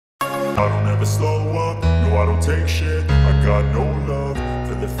I don't ever slow up, no I don't take shit. I got no love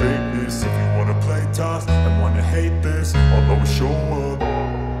for the fakeness. If you wanna play tough and wanna hate this, I'll always show up.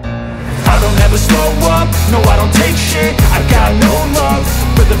 I don't ever slow up, no I don't take shit. I got no love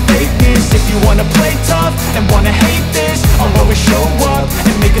for the fakeness. If you wanna play tough and wanna hate this, I'll always show up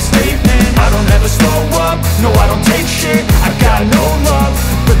and make a statement. I don't ever slow up, no I don't take shit. I got no love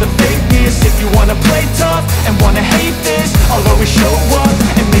for the fakeness. If you wanna play tough and wanna hate this, I'll always show up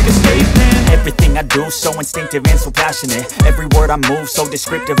and make a statement. Everything I do so instinctive and so passionate. Every word I move so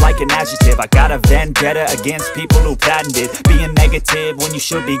descriptive like an adjective. I got a vendetta against people who patented being negative when you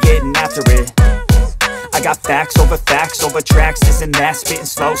should be getting after it. I got facts over tracks, this and that. Spitting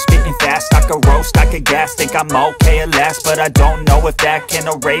slow, spitting fast, I could roast, I could gas. Think I'm okay at last, but I don't know if that can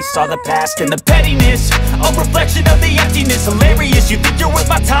erase all the past. And the pettiness, a reflection of the emptiness. Hilarious, you think you're worth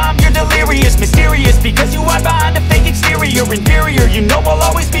my time, you're delirious. Mysterious, because you hide behind a fake exterior. Inferior, you know I'll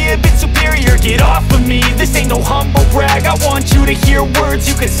always be a bit superior. Get off of me, this ain't no humble brag. I want you to hear words,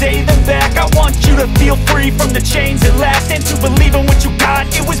 you can say them back. I want you to feel free from the chains at last, and to believe in what you got,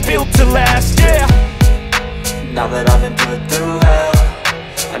 it was built to last, yeah. Now that I've been put through hell,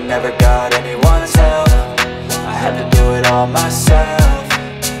 I never got anyone's help. I had to do it all myself.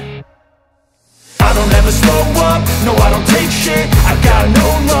 I don't ever slow up, no I don't take shit. I got no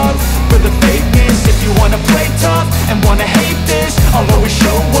love for the fakeness. If you wanna play tough and wanna hate this, I'll always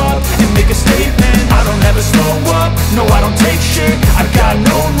show up and make a statement. I don't ever slow up, no I don't take shit. I got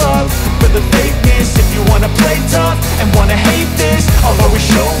no love for the fakeness. If you wanna play tough and wanna hate this, I'll always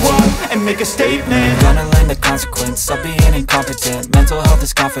show up and make a statement. Gonna learn the consequence of being incompetent. Mental health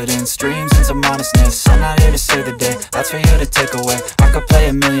is confidence, dreams and some honestness. I'm not here to save the day, that's for you to take away. I could play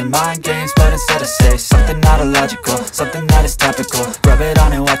a million mind games, but instead I say something not illogical, something that is topical. Rub it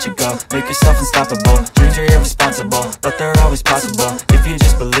on and watch it go, make yourself unstoppable. Dreams are irresponsible, but they're always possible. If you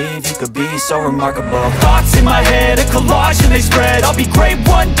just believe, you could be so remarkable. Thoughts in my head, a collage and they spread. I'll be great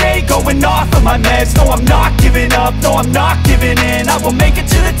one day, going off of my meds. No, I'm not giving up, no, I'm not giving in. I will make it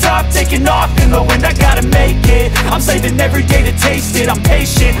to the top, taking off in the wind. I gotta make it, I'm saving every day to taste it. I'm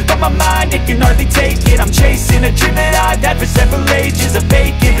patient, but my mind, it can hardly take it. I'm chasing a dream that I've had for several ages. A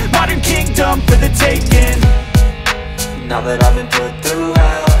vacant, modern kingdom for the taking. Now that I've been put through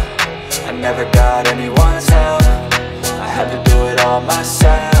hell, I never got anyone's help. I had to do it all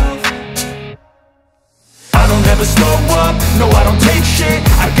myself. I don't ever slow up, no I don't take shit.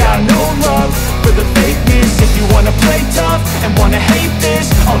 I got no love for the fakeness. If you wanna play tough and wanna hate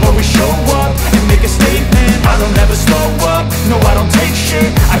this, I'll always show up and make a statement. I don't ever slow up, no I don't take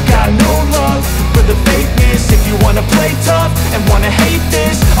shit. I got no love for the fakeness. If you wanna play tough and wanna hate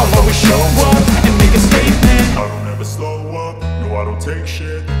this, I'll always show up and make a statement. I don't ever slow up, no I don't take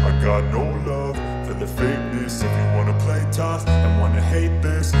shit. I got no love for the fakeness. If you wanna play tough and wanna hate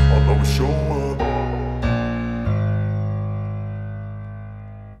this, I'll always show up.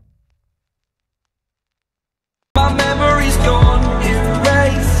 My memory's gone,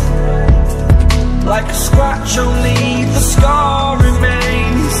 erased. Like a scratch, only the scar remains.